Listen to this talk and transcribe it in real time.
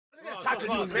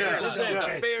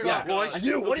And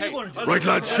you, what are you going to do? Right,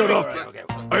 lads, shut up.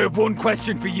 I have one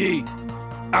question for ye.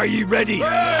 Are ye ready?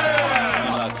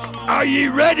 Are ye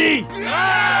ready?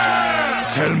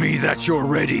 Tell me that you're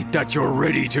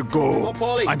ready to go.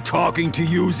 I'm talking to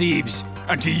you, Zeebs,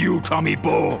 and to you, Tommy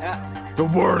Bow. The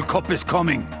World Cup is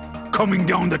coming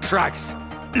down the tracks.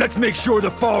 Let's make sure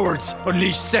the forwards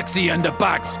unleash sexy and the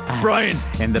backs. Brian.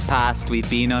 In the past, we've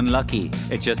been unlucky.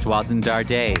 It just wasn't our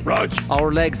day. Rog.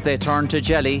 Our legs, they turned to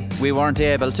jelly. We weren't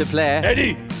able to play.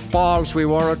 Eddie. Balls we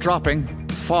were dropping,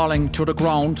 falling to the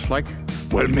ground like...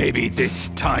 Well, maybe this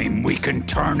time we can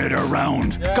turn it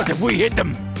around. Because if we hit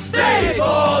them, they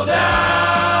fall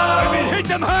down. I mean, hit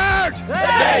them hard.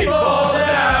 They fall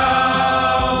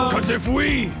down. Because if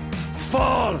we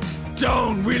fall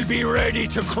down, we'll be ready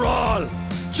to crawl.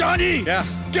 Johnny! Yeah?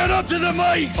 Get up to the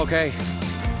mic! Okay.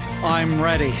 I'm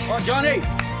ready. Oh, Johnny!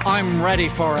 I'm ready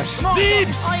for it.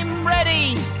 Zeebs! I'm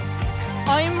ready!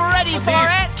 I'm ready for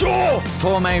it! Joe!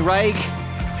 Tomei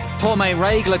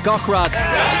Raig le Gockrad.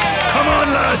 Come on,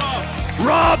 lads!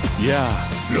 Rob! Yeah.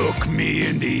 Look me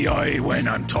in the eye when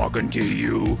I'm talking to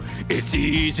you. It's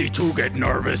easy to get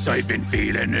nervous, I've been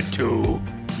feeling it too.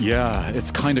 Yeah,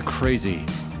 it's kinda crazy.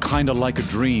 Kinda like a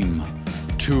dream.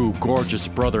 Two gorgeous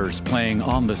brothers playing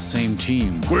on the same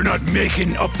team. We're not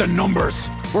making up the numbers.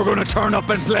 We're gonna turn up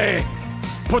and play.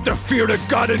 Put the fear of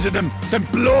God into them, then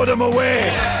blow them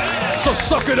away. So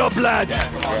suck it up, lads.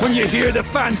 When you hear the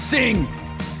fans sing,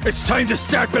 it's time to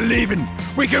start believing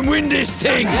we can win this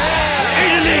thing.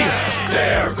 Italy!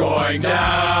 They're going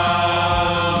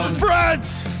down.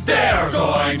 France! They're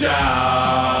going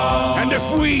down. And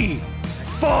if we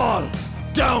fall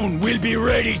down, we'll be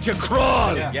ready to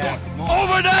crawl.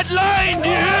 Over that line, do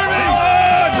you hear me?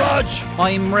 Rog!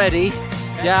 I'm ready.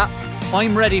 Yeah,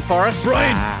 I'm ready for it.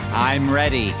 Brian! I'm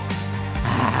ready.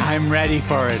 I'm ready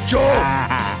for it. Joe!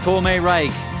 Tomei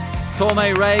Raig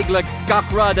le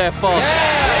Gockrad fo.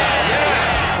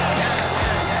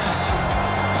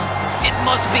 It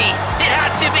must be, it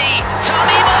has to be,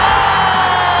 Tommy Bow!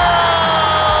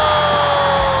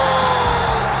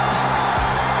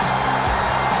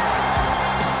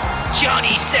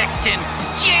 Johnny Sexton,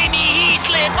 Jamie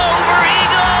Heaslip, over he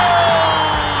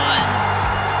goes!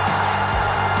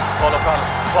 Paul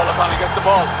O'Connell gets the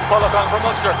ball. Paul O'Connell from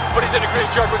Munster, but he's in a green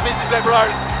shirt, which means he's playing for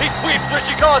Ireland. He sweeps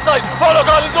Richie Caw side. Paul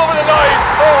O'Connell's over the line.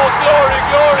 Oh, glory,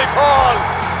 glory, Paul!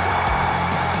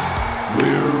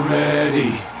 We're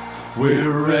ready.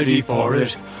 We're ready for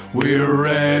it. We're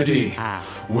ready.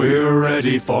 We're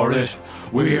ready for it.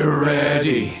 We're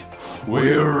ready.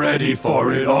 We're ready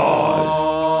for it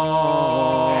all.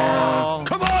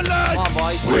 Come on, lads! Come on,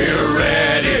 boys. We're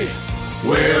ready.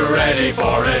 We're ready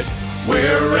for it.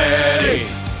 We're ready.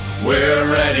 We're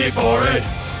ready for it.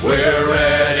 We're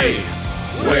ready.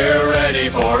 We're ready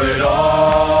for it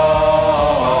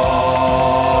all.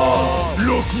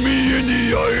 Look me in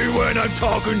the eye when I'm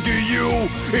talking to you.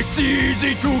 It's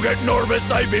easy to get nervous.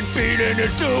 I've been feeling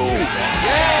it too.